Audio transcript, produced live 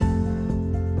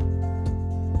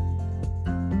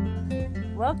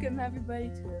Welcome everybody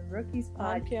to the Rookies Podcast.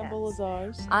 I'm Campbell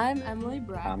Lazars. I'm Emily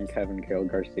Brack. I'm Kevin Carroll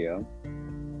Garcia.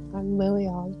 I'm Lily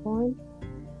Osborne.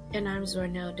 And I'm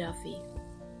Zornell Duffy.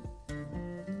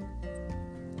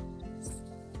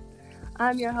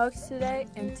 I'm your host today,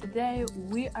 and today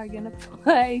we are going to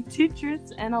play Two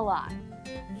Truths and a Lie.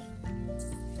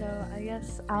 So I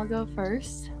guess I'll go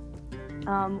first.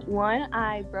 1,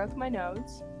 I broke my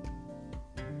nose.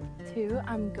 2,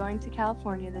 I'm going to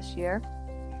California this year.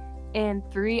 And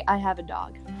 3, I have a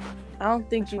dog. I don't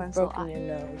think Which you've one's a broken lie? your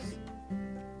nose.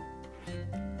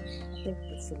 I think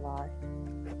it's a lie.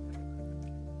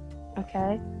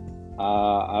 Okay.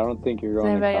 I don't think you're going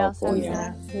to Anybody else have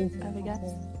California. a Have a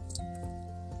guess?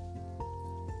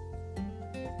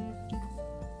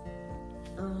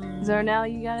 Zornell,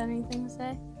 you got anything to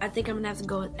say? I think I'm gonna have to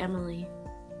go with Emily.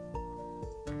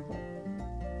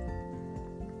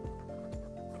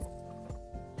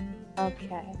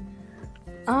 Okay.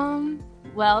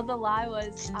 Well, the lie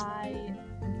was I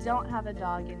don't have a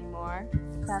dog anymore.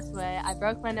 That's why I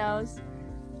broke my nose.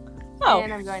 Oh.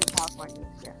 And I'm going to California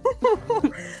this year.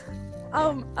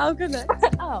 I'll go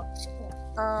next. Oh.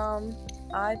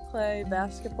 I play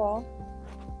basketball.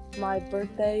 My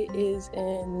birthday is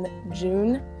in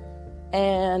June,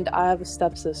 and I have a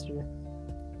stepsister.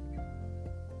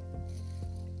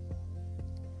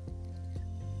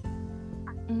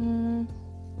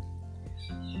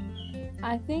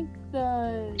 I think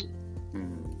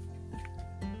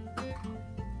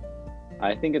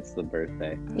I think it's the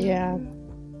birthday. Yeah.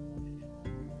 I'm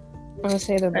gonna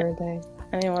say the birthday.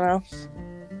 Anyone else?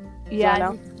 Yeah.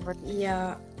 Zornell?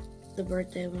 Yeah, the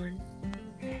birthday one.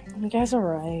 You guys are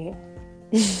right.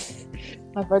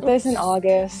 My birthday's in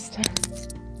August.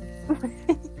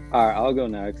 Alright, I'll go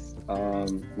next.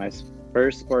 My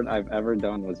first sport I've ever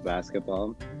done was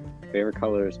basketball. Favorite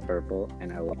color is purple,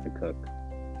 and I love to cook.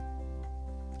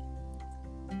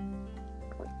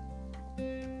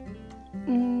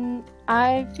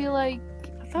 I feel like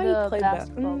I thought you the played that.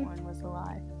 basketball one was a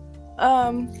lie.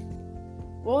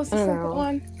 What was the I don't second know.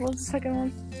 one? What was the second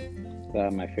one?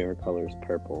 My favorite color is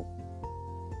purple.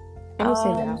 I'm gonna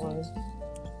say that one.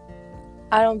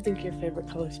 I don't think your favorite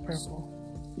color is purple.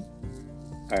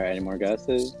 Alright, any more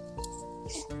guesses?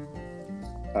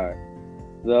 Alright.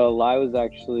 The lie was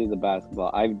actually the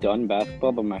basketball. I've done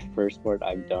basketball, but my first sport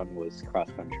I've done was cross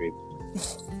country.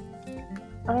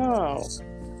 Oh.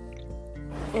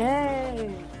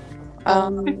 Yay! I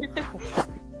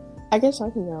guess I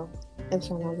can go if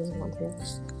someone else doesn't want to.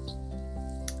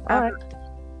 Alright.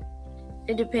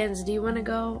 It depends. Do you want to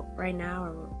go right now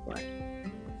or what?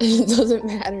 It doesn't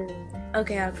matter.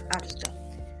 Okay, I'll just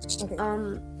go. Okay.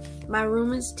 My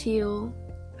room is teal.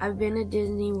 I've been to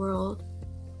Disney World,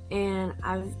 and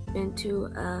I've been to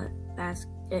a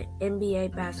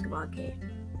NBA basketball game.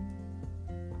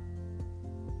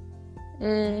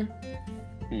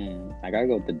 I gotta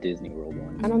go with the Disney World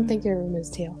one. I don't think your room is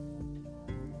teal.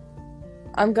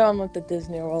 I'm going with the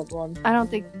Disney World one. I don't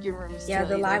think your room's Yeah, the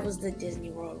still lie either. was the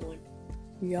Disney World one.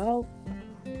 Yup.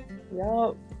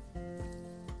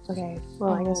 Okay.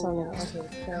 Well, I guess I'll go. Okay.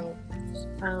 So,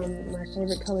 my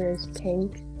favorite color is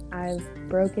pink. I've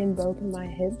broken both of my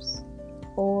hips,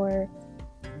 or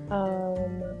I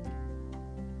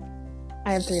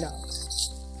have 3 dogs.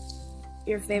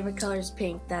 Your favorite color is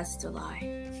pink. That's the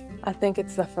lie. I think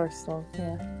it's the first one.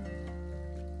 Yeah.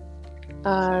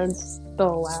 It's the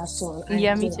last one. I Yeah,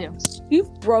 have me 2 too. dogs.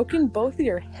 You've broken both of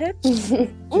your hips?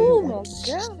 Oh my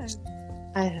god.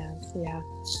 I have, yeah.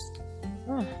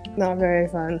 Oh. Not very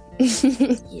fun.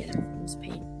 Yeah, it was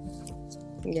pink.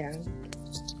 Yeah.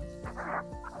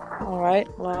 Alright,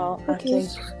 well, Okay. I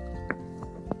think.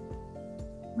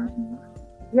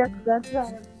 Yes, that's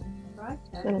right.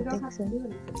 I don't think so. I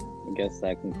guess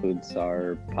that concludes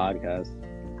our podcast.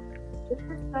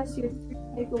 Discuss your 3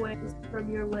 takeaways from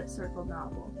your Lit Circle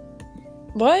novel.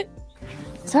 What?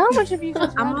 So how much have you guys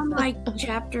read I'm of on the- like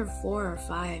chapter 4 or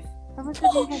 5. How much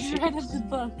have you guys read of the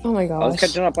book? Oh my I was gosh.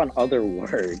 catching up on other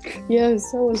work. Yeah,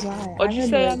 so was I. What'd you I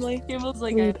say, read Emily? It was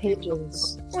like 3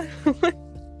 pages.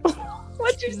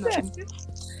 What'd you say?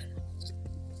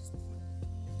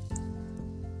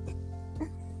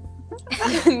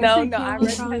 No, I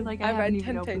read probably 10, like I I read haven't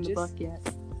even 10 opened the pages. book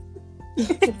yet.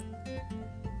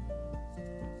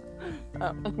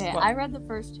 Oh, Okay, well. I read the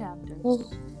first chapter.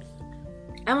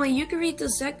 Emily, you can read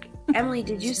the Emily,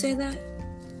 did you say that?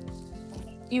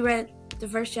 You read the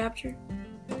first chapter?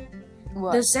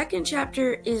 What? The second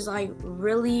chapter is like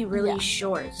really, really Yeah.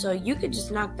 short, so you could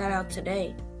just knock that out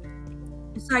today.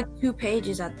 It's like 2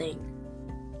 pages, I think.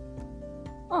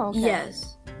 Oh, okay.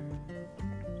 Yes.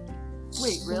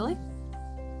 Wait, really?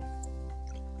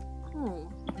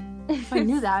 If I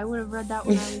knew that, I would have read that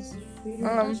when I was reading the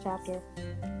first chapter.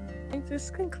 I think this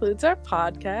concludes our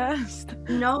podcast.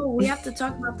 No, we have to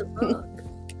talk about the book.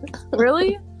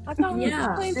 Really? I thought we Yeah.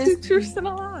 were playing Two Truths and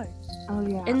a Lie. Oh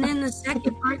yeah. And then the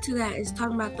second part to that is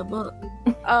talking about the book.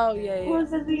 Oh, yeah. Who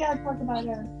says we gotta talk about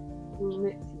her?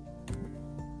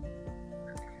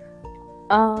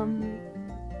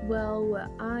 Well, what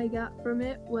I got from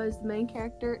it was the main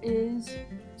character is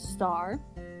Star,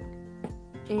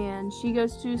 and she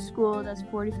goes to a school that's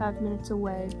 45 minutes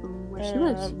away from where she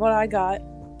lives. What I got.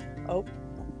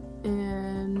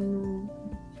 And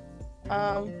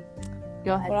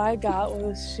go ahead. What I got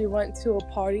was she went to a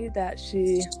party that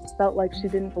she felt like she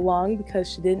didn't belong because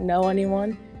she didn't know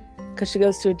anyone. Because she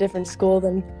goes to a different school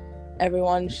than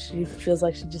everyone, she feels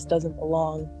like she just doesn't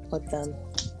belong with them.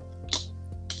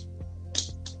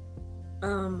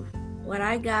 What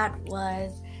I got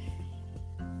was,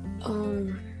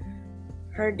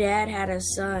 her dad had a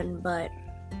son, but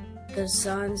the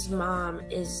son's mom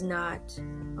is not,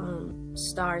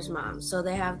 Star's mom. So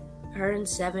her and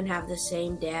Seven have the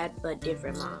same dad, but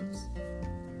different moms.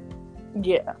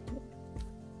 Yeah.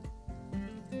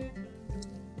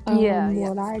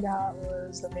 What I got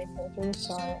was the main character was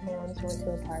Star and she went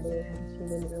to a party and she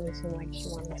didn't really seem like she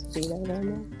wanted to be there very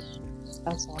much.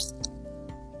 That's all.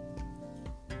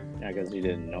 Yeah, because you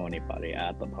didn't know anybody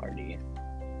at the party.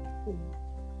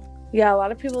 Yeah, a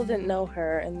lot of people didn't know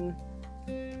her, and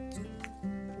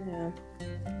yeah.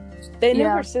 They knew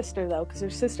her sister, though, because her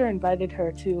sister invited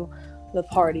her to the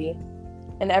party,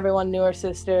 and everyone knew her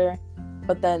sister,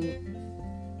 but then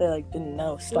they, didn't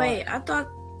know Star. Wait, I thought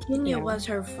Kenya was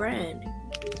her friend.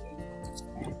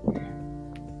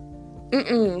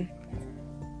 Mm-mm.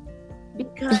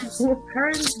 Because her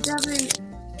and Seven,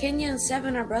 Kenya and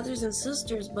Seven are brothers and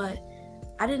sisters, but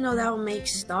I didn't know that would make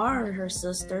Star her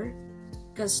sister.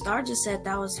 Because Star just said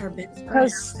that was her best friend.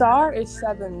 Because Star is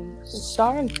Seven.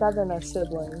 Star and Seven are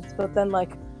siblings, but then, I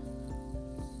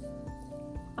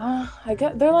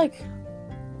get, they're I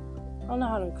don't know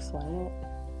how to explain it.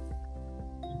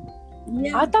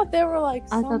 Yeah. I thought they were I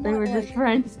thought they were just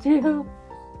friends too.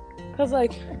 Because,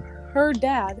 her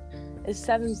dad is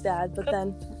Seven's dad, but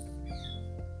then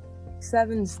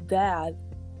Seven's dad,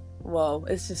 whoa,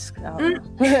 it's just, I don't know.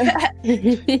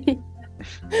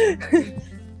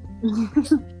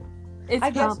 I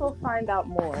guess we'll find out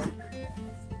more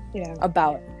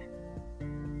about it.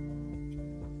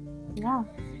 Yeah.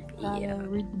 Gotta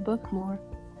read the book more.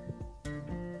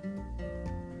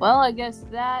 Well, I guess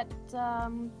that's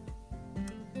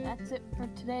it for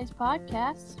today's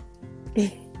podcast.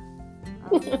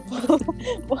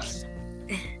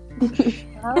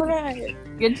 All right.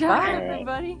 Good job, Bye.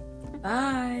 everybody.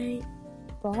 Bye.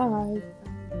 Bye.